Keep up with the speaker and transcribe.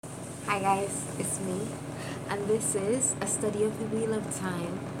Hi guys, it's me, and this is a study of the Wheel of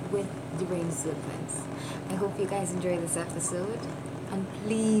Time with the Rain Serpents. I hope you guys enjoy this episode, and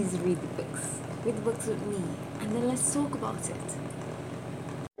please read the books. Read the books with me, and then let's talk about it.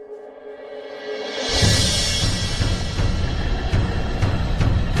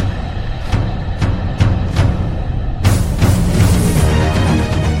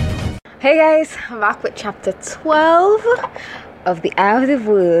 Hey guys, I'm back with chapter 12 of the Eye of the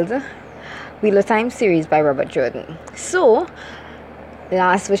World Wheel of Time series by Robert Jordan. So,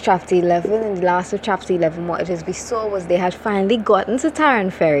 last was chapter 11, and the last of chapter 11, what it is we saw was they had finally gotten to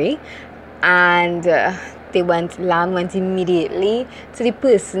Taran Ferry, and Lan went immediately to the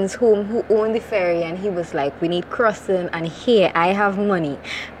person's home who owned the ferry, and he was like, we need crossing, and here I have money.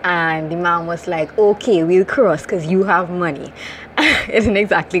 And the man was like, okay, we'll cross because you have money. It didn't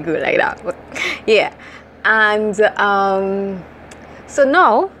exactly go like that, but yeah. And so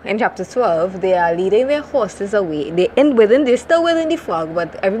now in chapter 12 they are leading their horses away. They're still within the fog,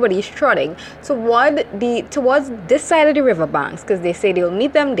 but everybody is trotting towards this side of the river banks, because they say they'll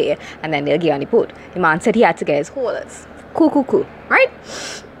meet them there and then they'll get on the boat. The man said he had to get his haulers. Cool, right?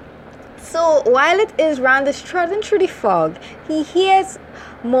 So while it is Rand is trotting through the fog, he hears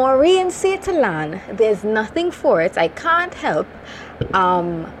Maureen say to Lan, there's nothing for it, I can't help.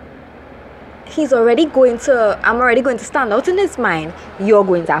 I'm already going to stand out in his mind. You're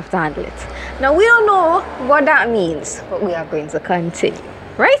going to have to handle it. Now, we don't know what that means, but we are going to continue,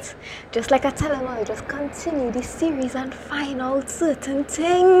 right? Just like I tell them, just continue the series and find out certain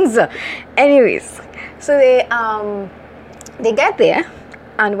things. Anyways, so they get there,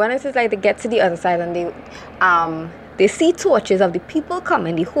 and when it is like they get to the other side, and they see torches of the people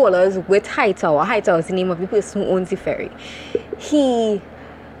coming, the haulers with Hightower. Hightower is the name of the person who owns the ferry. He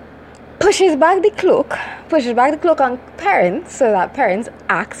pushes back the cloak on Perrin, so that Perrin's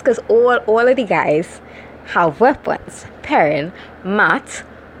axe, because all of the guys have weapons. Perrin, Matt,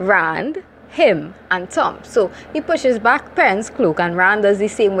 Rand, him, and Tom. So he pushes back Perrin's cloak, and Rand does the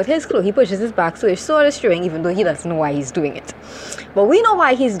same with his cloak. He pushes his back so his sword is showing, even though he doesn't know why he's doing it. But we know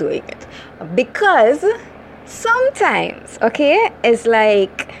why he's doing it. Because sometimes, okay, it's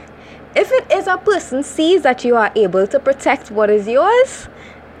like, if it is a person sees that you are able to protect what is yours,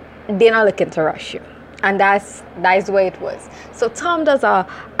 they're not looking to rush you. And that's the way it was. So Tom does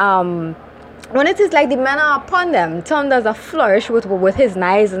when it is like the men are upon them, Tom does a flourish with his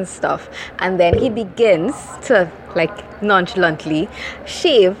knives and stuff, and then he begins to like nonchalantly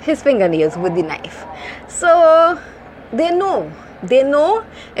shave his fingernails with the knife. So they know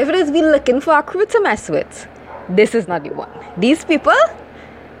if it is we looking for a crew to mess with, this is not the one. These people,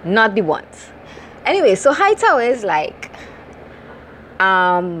 not the ones. Anyway, so Hightower is like,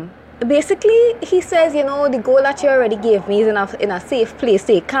 basically he says, the goal that you already gave me is in a safe place,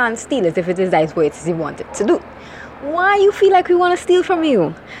 so you can't steal it if it is that's what it is you want it to do. Why you feel like we want to steal from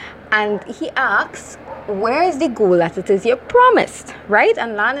you? And he asks, where is the goal that it is you promised, right?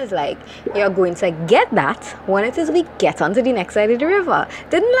 And Lan is like, you're going to get that when it is we get onto the next side of the river.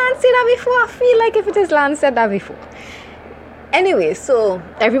 Didn't Lan say that before? I feel like if it is Lan said that before. Anyway, so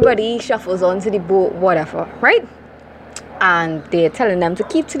everybody shuffles onto the boat, whatever, right? And they're telling them to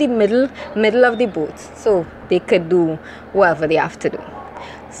keep to the middle of the boat so they could do whatever they have to do.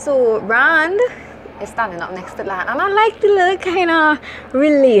 So Rand is standing up next to Lan, and I like the little kind of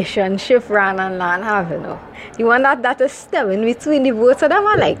relationship Rand and Lan have, The one that is stemming between the both of them,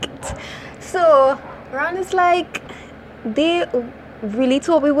 I like it. So Rand is like, they really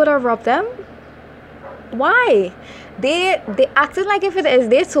thought we would have robbed them? Why? They acted like if it is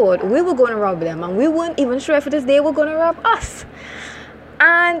they thought we were going to rob them, and we weren't even sure if it is they were going to rob us.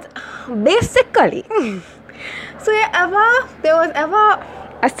 And basically, so there was ever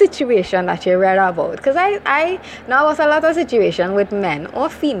a situation that you read about, because I know was a lot of situation with men or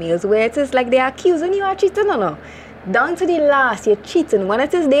females where it is like they're accusing you of cheating, no. Down to the last, you're cheating. When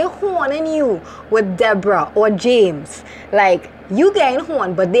it is they're horning you with Deborah or James, like, you getting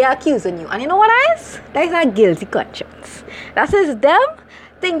horned, but they're accusing you. And you know what that is? That is a guilty conscience. That is them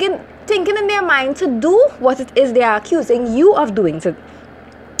thinking in their mind to do what it is they are accusing you of doing to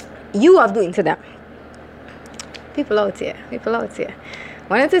them. People out here.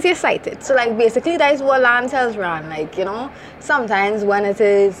 When it is you're cited. So like basically that is what Lan tells Rand. Like, sometimes when it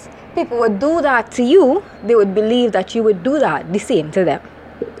is people would do that to you, they would believe that you would do that the same to them.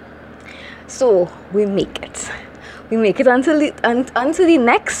 So we make it until the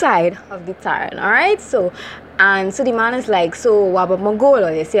next side of the Taran, all right? So the man is like, so what about my goal?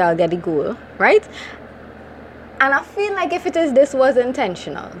 Or they say, I'll get the goal, right? And I feel like if this was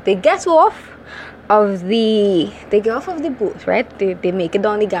intentional, they get off, they get off of the boat, right? They make it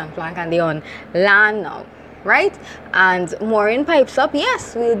down the gangplank and they're on land now, right? And Maureen pipes up,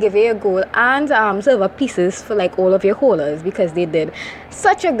 yes, we'll give you a gold and silver pieces for like all of your haulers because they did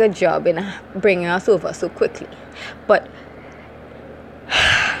such a good job in bringing us over so quickly. But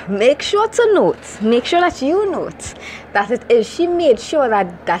make sure that you note that it is she made sure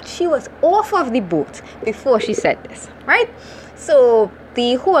that she was off of the boat before she said this, right? So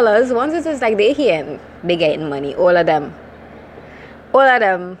the haulers, once it is like they're here and they're getting money, all of them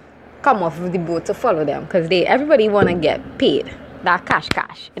come off of the boat to follow them because everybody want to get paid, that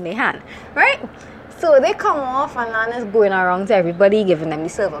cash in their hand, right? So they come off and Lan is going around to everybody giving them the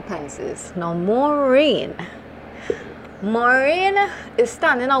silver pences. Now Maureen is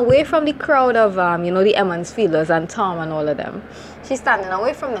standing away from the crowd of the Emmons Fielders and Tom and all of them. She's standing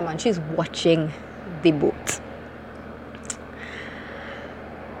away from them and she's watching the boat.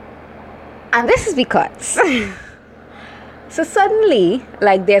 And this is because so suddenly,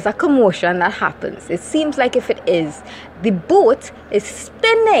 like, there's a commotion that happens. It seems like if it is, the boat is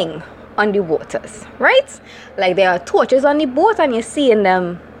spinning on the waters, right? Like, there are torches on the boat and you're seeing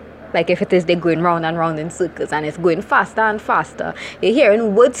them, like, if it is, they're going round and round in circles and it's going faster and faster. You're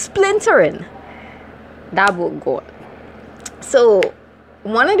hearing wood splintering. That boat going. So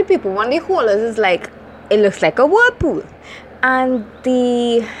one of the haulers is like, it looks like a whirlpool. And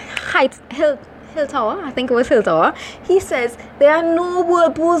the Hill Tower, I think it was Hill Tower, he says there are no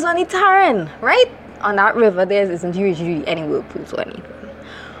whirlpools on the Tarrant, right? On that river, there isn't usually any whirlpools or anything.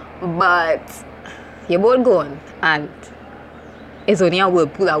 But your boat going, and it's only a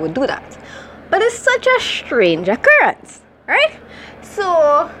whirlpool that would do that. But it's such a strange occurrence, right?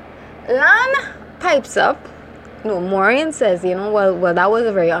 So Lan pipes up. No, Maureen says, well, that was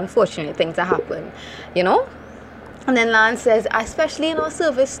a very unfortunate thing to happen, And then Lan says, especially in our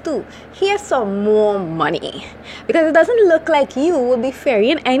service too, here's some more money. Because it doesn't look like you will be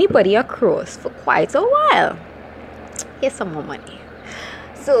ferrying anybody across for quite a while. Here's some more money.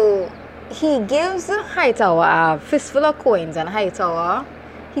 So he gives Hightower a fistful of coins, and Hightower,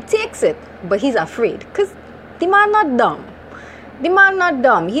 he takes it, but he's afraid. Because the man not dumb.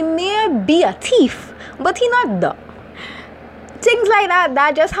 He may be a thief, but he not dumb. Things like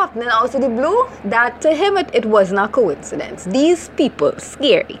that just happening out of the blue, that to him it was not coincidence. These people,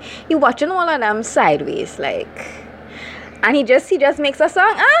 scary. He watching all of them sideways, like, and he just makes a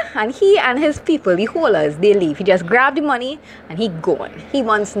song, and he and his people, the haulers, they leave. He just grab the money and he gone. He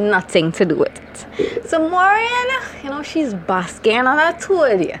wants nothing to do with it. So Maureen, she's basking, and I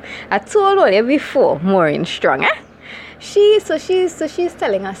told you before, Maureen strong, she's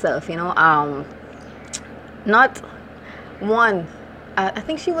telling herself, not one, I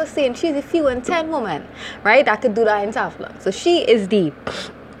think she was saying she's a few and 10 women, right, that could do that in Taflon. So she is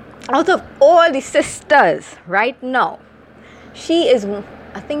out of all the sisters right now, she is,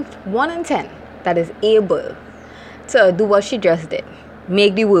 I think, 1 in 10 that is able to do what she just did,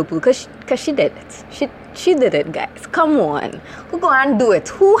 make the whirlpool, because she did it. She did it, guys. Come on, who go and do it?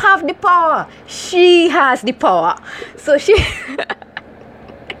 Who have the power? She has the power. So she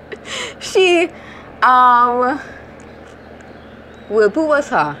whirlpool was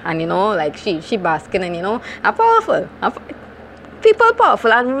her, and she basking, and a powerful, people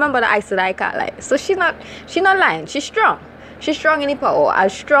powerful, and remember that I said I can't lie. So she's not lying. She's strong in the power,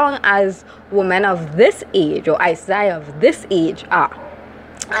 as strong as women of this age or Isaiah of this age are.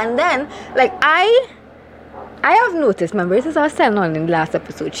 And then, like, I have noticed, remember, this is I was telling on in the last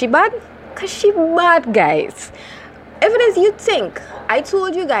episode, she bad, because she bad, guys. If it is, you think, I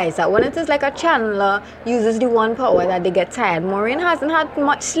told you guys that when it is like a channeler uses the one power that they get tired. Maureen hasn't had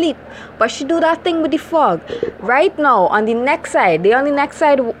much sleep, but she do that thing with the fog. Right now, on the next side, they're on the next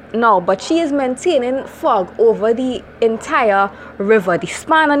side now, but she is maintaining fog over the entire river, the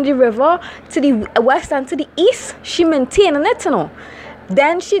span on the river, to the west and to the east. She maintaining it,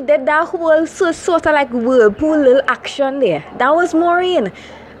 Then she did that whole sort of like whirlpool little action there. That was Maureen.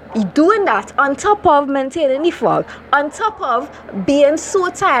 Doing that on top of maintaining the fog, on top of being so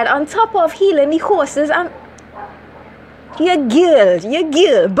tired, on top of healing the horses, and your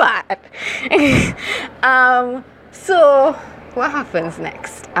girl bad. So what happens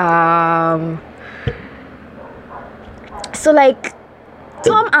next? So like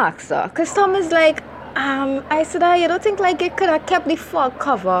Tom asks her, because Tom is like, I said, you don't think like it could have kept the fog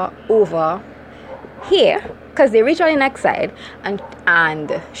cover over here? Because they reach on the next side,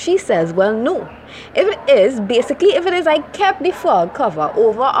 and she says, well, no. If it is, I kept the fog cover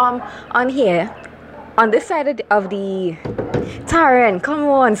over on here, on this side of the Tarrant. Come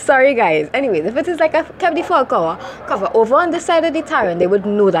on, sorry guys. Anyways, if it is like a Chpt fog cover over on this side of the Tarrant, they would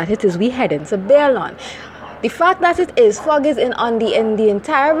know that it is we heading to Bailon. The fact that it is fog is in the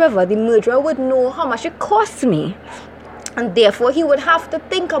entire river, the murderer would know how much it costs me, and therefore he would have to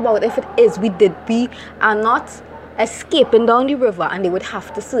think about if it is we are not escaping down the river, and they would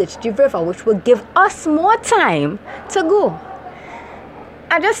have to search the river, which would give us more time to go.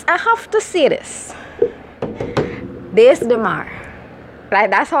 I have to say this. There's the mar. Like,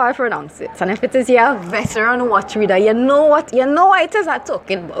 that's how I pronounce it. And if it is your veteran watch reader, you know what it is I'm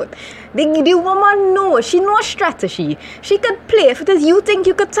talking about. The woman knows. She knows strategy. She could play. If it is you think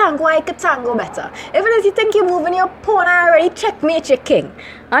you could tango, I could tango better. If it is you think you're moving your pawn, I already checkmate your king.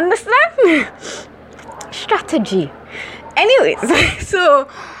 Understand? Strategy. Anyways, so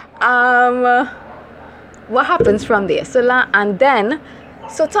what happens from there?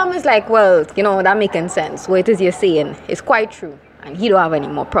 So Tom is like, well, that making sense. What it is you're saying is quite true, and he don't have any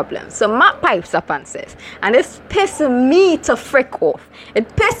more problems. So Matt pipes up and says, and this pissed me to frick off.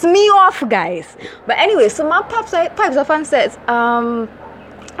 It pissed me off, guys. But anyway, so Matt pipes up and says,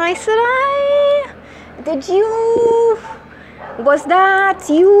 I said, did you... Was that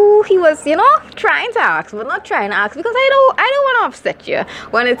you? He was, trying to ask, but not trying to ask because I don't want to upset you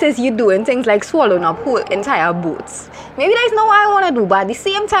when it is you doing things like swallowing up whole entire boats. Maybe that's not what I want to do, but at the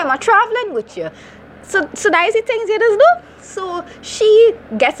same time, I'm traveling with you. So that is the things you just do. So she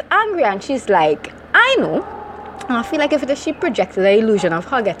gets angry and she's like, I know. I feel like if it is she projected the illusion of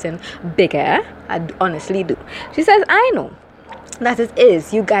her getting bigger, I honestly do. She says, I know that it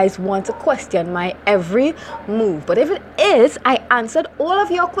is you guys want to question my every move, but if it is I answered all of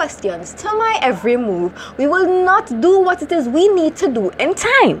your questions to my every move, we will not do what it is we need to do in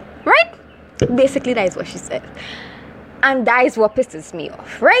time, right? Basically, that is what she said, and that is what pisses me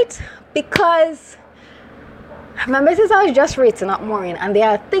off, right? Because remember, since I was just rating up Maureen, and there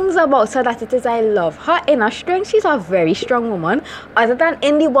are things about her that it is I love. Her inner strength, she's a very strong woman. Other than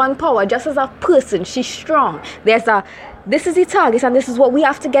in the one power, just as a person, she's strong. This is the target and this is what we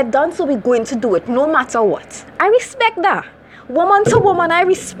have to get done, so we're going to do it no matter what. I respect that. Woman to woman, I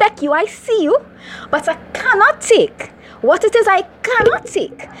respect you, I see you. But I cannot take, what it is I cannot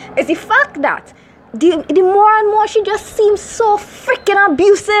take is the fact that the more and more she just seems so freaking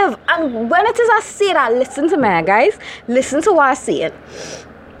abusive. And when it is I say that, listen to me, guys. Listen to what I'm saying.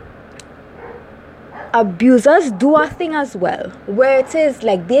 Abusers do a thing as well, where it is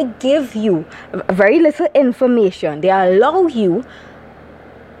like they give you very little information. They allow you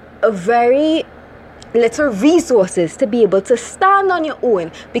a very little resources to be able to stand on your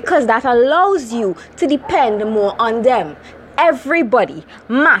own, because that allows you to depend more on them. Everybody,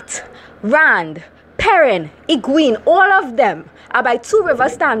 Matt, Rand, Perrin, Egwene, all of them are by Two River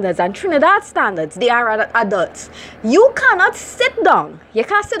standards and Trinidad standards. They are adults. You cannot sit down. You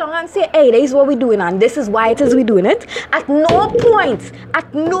can't sit down and say, hey, this is what we're doing and this is why it is we're doing it. At no point,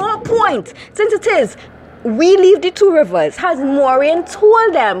 since it is we leave the Two Rivers, has Maureen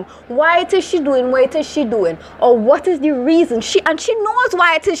told them why it is she doing, what it is she doing, or what is the reason. She knows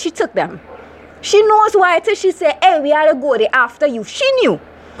why it is she took them. She knows why it is she said, hey, we had to go there after you. She knew,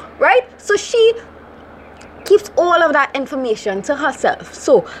 right? So she keeps all of that information to herself.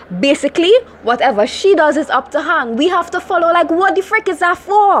 So basically, whatever she does is up to her, and we have to follow. Like, what the frick is that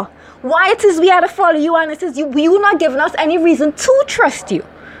for? Why it is we have to follow you, and it is you not giving us any reason to trust you.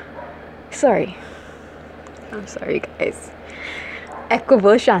 I'm sorry, guys.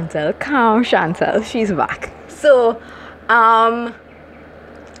 Equable Chantal, calm Chantal, she's back. So that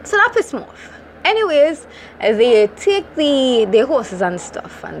pissed me off. Anyways, they take the horses and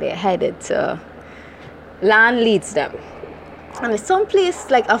stuff, and they're headed to Land leads them, and it's some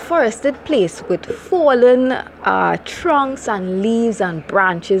place like a forested place with fallen trunks and leaves and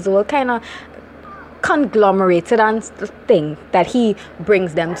branches, all kind of conglomerated and thing that he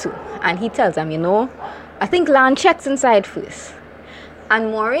brings them to. And he tells them, I think Land checks inside first.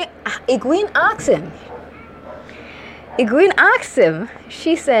 And Egwene asks him,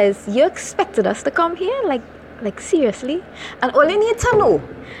 she says, you expected us to come here? Like seriously? And all you need to know,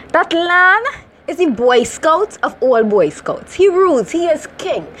 that Land is the Boy Scout of all Boy Scouts. He rules. He is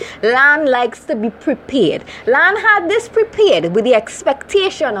king. Lan likes to be prepared. Lan had this prepared with the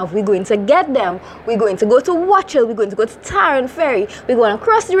expectation of we're going to get them. We're going to go to Watchell. We're going to go to Tarrant Ferry. We're going to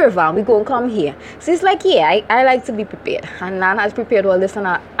cross the river and we're going to come here. So it's like, yeah, I like to be prepared. And Lan has prepared all this, and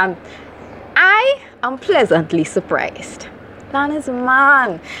I am pleasantly surprised. Lan is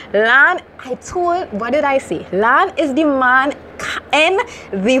man. Lan, what did I say? Lan is the man in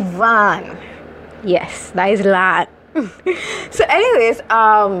the van. Yes, that is Lan. So anyways,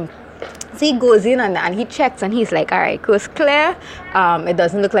 So he goes in and he checks and he's like, all right, coast clear. It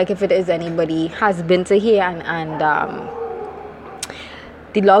doesn't look like if it is anybody has been to here, and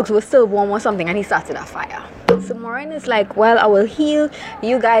the logs were still warm or something, and he started a fire. So Maureen is like, well, I will heal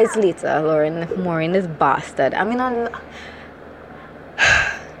you guys later. Maureen is bastard. I mean,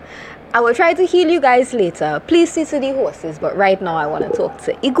 I will try to heal you guys later. Please see to the horses, but right now I want to talk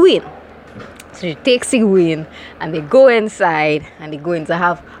to Egwene. So she takes Egwene and they go inside and they're going to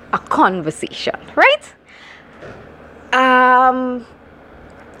have a conversation, right?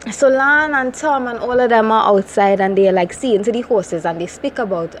 So Lan and Tom and all of them are outside and they're like seeing to the horses, and they speak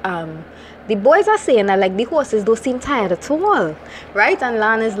about the boys are saying that like the horses don't seem tired at all, right? And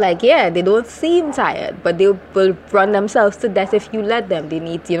Lan is like, yeah, they don't seem tired, but they will run themselves to death if you let them. They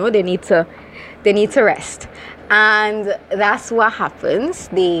need to rest. And that's what happens.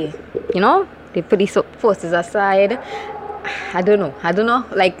 They put these horses aside. I don't know,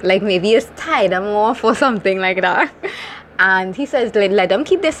 like maybe it's tied them off or something like that. And he says, let them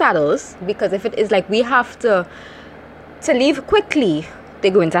keep their saddles, because if it is like we have to leave quickly, they're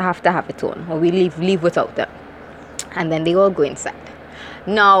going to have it on, or we leave without them. And then they all go inside.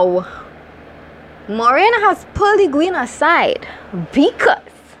 Now, Maureen has pulled Egwene aside because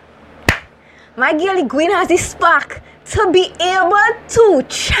my girl Egwene has the spark to be able to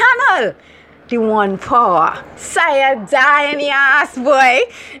channel the one power. Sire die in your ass, boy.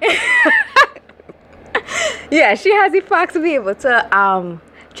 Yeah, she has the spark to be able to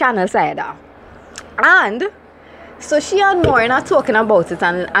channel Sayada. And so she and Maureen are talking about it,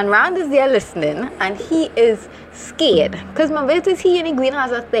 and Rand is there listening, and he is scared. Because remember, it is he and Egwene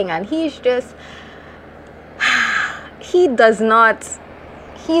has a thing, and he's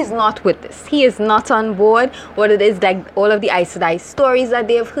not with this. He is not on board. What it is, like all of the Aes Sedai stories that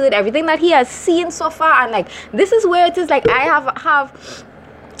they've heard, everything that he has seen so far, and like this is where it is like I have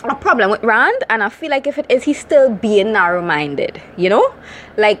a problem with Rand, and I feel like if it is, he's still being narrow-minded,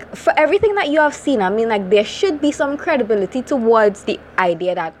 like for everything that you have seen. I mean, like there should be some credibility towards the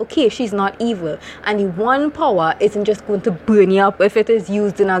idea that okay, she's not evil, and the one power isn't just going to burn you up if it is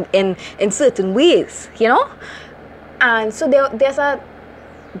used in certain ways, and so there's a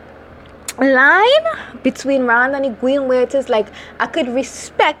line between Rand and Egwene where it is like I could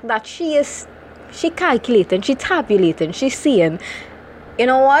respect that she calculating, she tabulating, she's seeing, you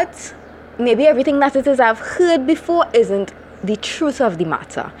know what, maybe everything that it is I've heard before isn't the truth of the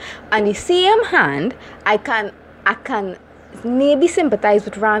matter. On the same hand, I can maybe sympathize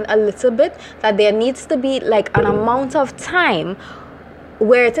with Rand a little bit, that there needs to be like an amount of time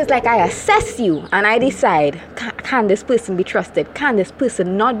where it is like I assess you and I decide, can this person be trusted? Can this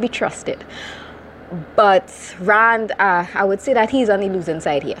person not be trusted? But Rand, I would say that he's on the losing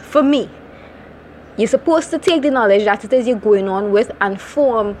side here. For me, you're supposed to take the knowledge that it is you're going on with and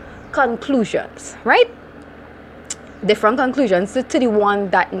form conclusions, right? Different conclusions to the one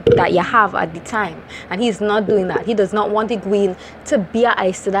that you have at the time. And he's not doing that. He does not want Egwene to be an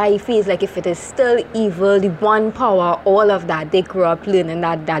Aes Sedai. He feels like if it is still evil, the one power, all of that, they grew up learning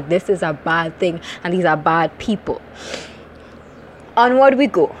that this is a bad thing and these are bad people. Onward we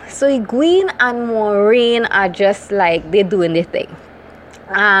go. So Egwene and Maureen are just like, they're doing their thing.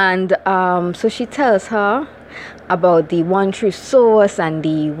 And so she tells her about the one true source and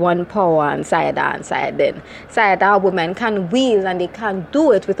the one power and Sayada and Sayadin. Sayada women can wield and they can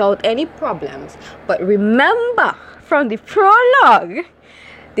do it without any problems. But remember from the prologue,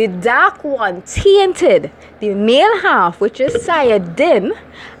 the dark one tainted the male half, which is Sayadin,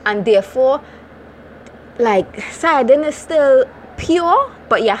 and therefore like Sayadin is still pure,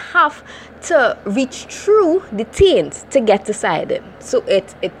 but you have to reach through the taint to get to Sayadin. So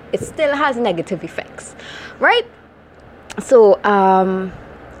it still has negative effects, right? So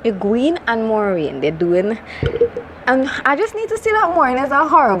Egwene and Maureen, they're doing, and I just need to say that Maureen is a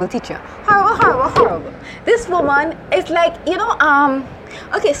horrible teacher. Horrible. This woman is like,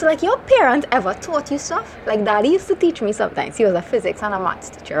 okay, so like your parent ever taught you stuff? Like Daddy used to teach me sometimes. He was a physics and a maths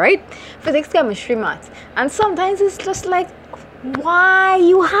teacher, right? Physics, chemistry, maths. And sometimes it's just like, why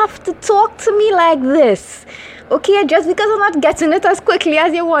you have to talk to me like this? Okay, just because I'm not getting it as quickly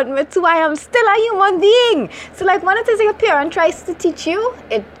as you want me to, I am still a human being. So like when it is your parent tries to teach you,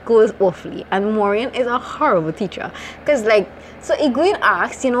 it goes awfully. And Maureen is a horrible teacher. Because like, so Egwene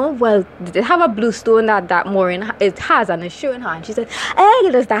asks, well, did it have a blue stone that Maureen has and is showing her? And she said, hey,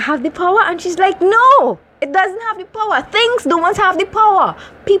 does that have the power? And she's like, no, it doesn't have the power. Things don't have the power.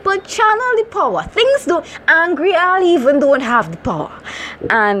 People channel the power. Things don't. Angry Al even don't have the power.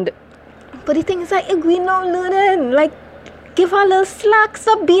 But the thing is like, Egwene now learning, like, give her a little slack,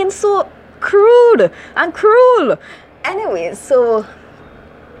 stop being so crude and cruel. Anyway, so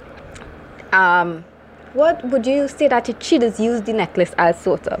what would you say that she does use the necklace as,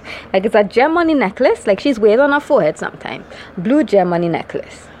 sort of? Like, it's a gem on the necklace, like she's wearing on her forehead sometimes. Blue gem on the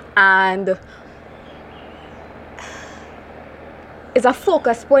necklace. And it's a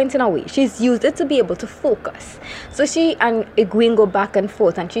focus point in a way. She's used it to be able to focus. So she and Egwene go back and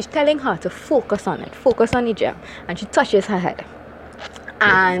forth, and she's telling her to focus on it, focus on the gem. And she touches her head.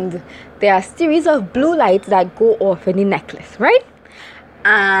 And there are a series of blue lights that go off in the necklace, right?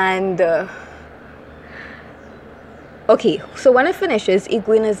 And okay, so when it finishes,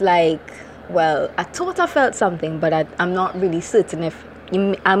 Egwene is like, well, I thought I felt something, but I'm not really certain if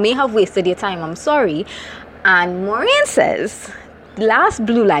I may have wasted your time. I'm sorry. And Maureen says, the last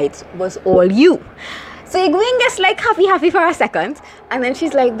blue light was all you. So Egwene gets like happy for a second, and then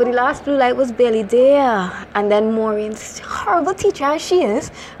she's like, but the last blue light was barely there. And then Maureen's horrible teacher as she is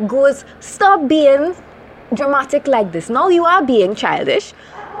goes, stop being dramatic like this. Now you are being childish.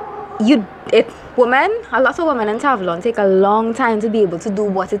 A lot of women in Tavlon take a long time to be able to do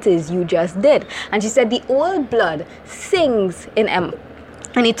what it is you just did. And she said the old blood sings in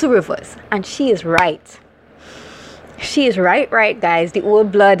the two rivers, and she is right. She is right, guys. The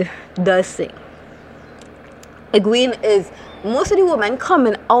old blood does sing. Egwene is most of the women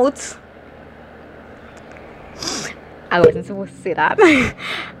coming out. I wasn't supposed to say that.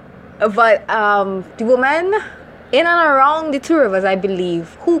 But the women in and around the two rivers, I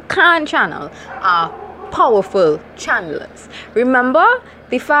believe, who can channel are powerful channelers. Remember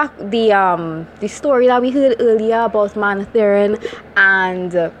the story that we heard earlier about Mantherin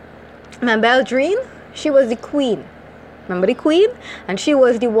and remember Eldrine? She was the queen. Remember the queen? And she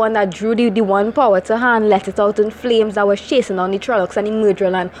was the one that drew the one power to her and let it out in flames that was chasing down the Trollocs and the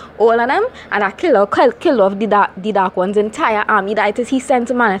Murdrel and all of them. And that killed off the Dark One's entire army that it is he sent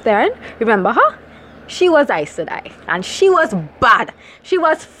to Mantherin. Remember her? She was Aes Sedai. And she was bad. She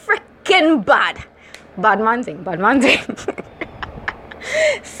was freaking bad. Bad man thing.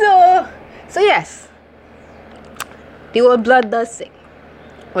 So yes. The old blood does sing.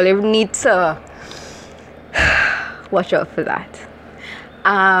 Well, you need to watch out for that.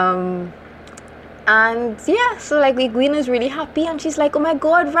 And yeah, so like Egwene is really happy, and she's like, oh my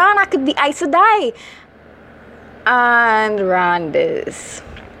god, Rand, I could be Aes Sedai. And Rand is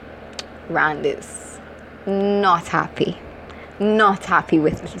not happy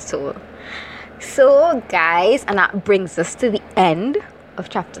with his soul. So guys, and that brings us to the end of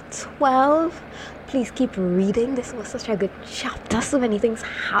chapter 12. Please keep reading. This was such a good chapter. So many things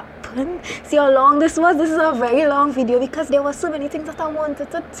happened. See how long this was? This is a very long video because there were so many things that I wanted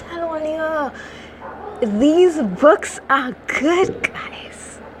to tell on you. These books are good,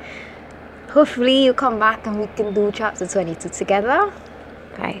 guys. Hopefully you come back and we can do chapter 22 together.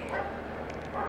 Bye.